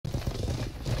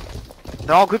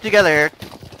They're all grouped together here.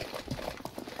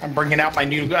 I'm bringing out my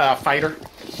new fighter.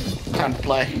 Time to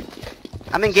play.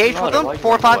 I'm engaged with them.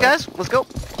 4 or 5 guys. Let's go.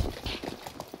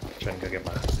 Trying to go get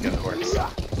the horse.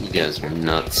 You guys are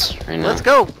nuts right now. Let's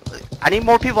go. I need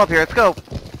more people up here. Let's go.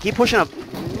 Keep pushing up.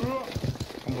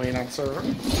 I'm waiting on server.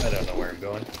 I don't know where I'm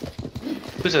going.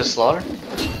 Who's this, Slaughter?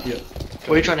 Yeah.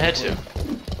 Where are you trying to head to?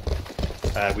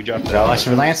 We dropped it. Got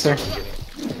for Lancer.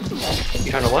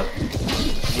 You trying to what?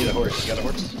 Need a horse. You got a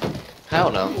horse? Hell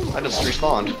no. I just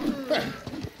respawned.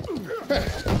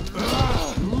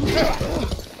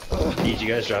 You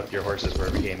guys dropped your horses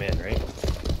where we came in, right?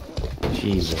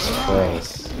 Jesus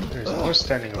Christ. There's a horse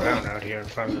standing around out here in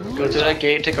front of Go the to that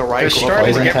gate, take a right. They're go up starting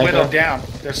to poison get type whittled though? down.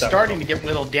 They're starting to get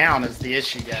whittled down is the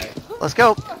issue, guys. Let's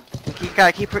go.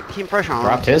 Gotta keep pressure on them.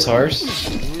 Dropped his horse.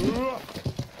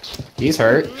 He's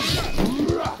hurt.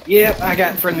 Yep, I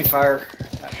got friendly fire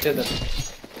to the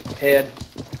head.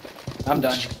 I'm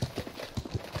done.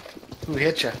 Who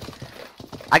hit you?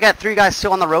 I got 3 guys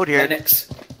still on the road here. Phoenix.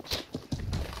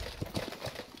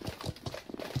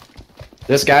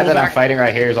 This guy Pull that I'm back. fighting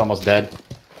right here is almost dead.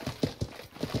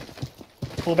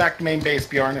 Pull back to main base,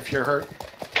 Bjorn, if you're hurt.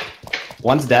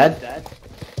 One's dead.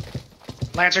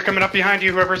 Lancer coming up behind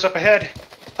you, whoever's up ahead.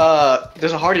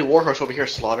 There's a hardy warhorse over here,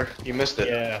 Slaughter. You missed it.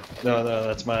 Yeah. No,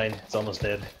 that's mine. It's almost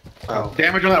dead. Oh.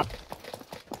 Damage on that.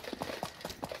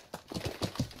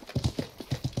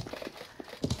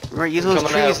 Remember, use those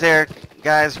Coming trees out. there,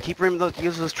 guys. Keep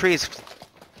use those trees.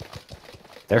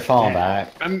 They're falling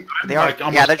back. I'm They are. like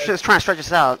almost Yeah, they're dead. just trying to stretch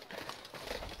us out.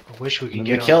 I wish we could We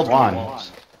get killed on the one. walls.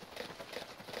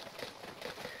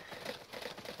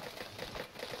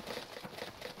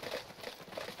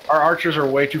 Our archers are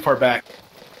way too far back.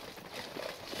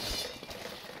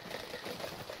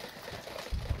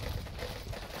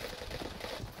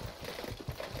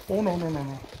 Oh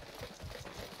no.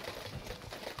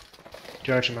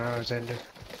 Judge my hours ended.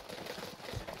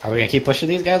 Are we gonna keep pushing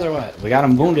these guys or what? We got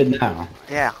them wounded now.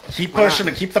 Yeah. Keep pushing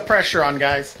and keep the pressure on,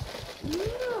 guys.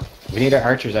 We need our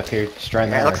archers up here destroying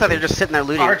Yeah, that. it looks like they're just sitting there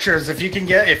looting. Archers, if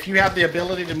you have the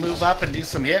ability to move up and do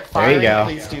some hit There you firing, go.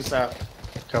 please do so.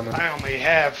 Coming. I only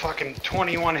have fucking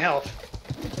 21 health.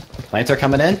 Lancer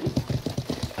coming in.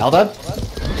 Eldub.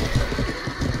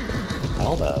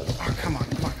 Oh, come on.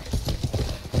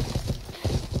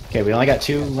 Okay, we only got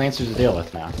 2 Lancers to deal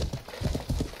with now.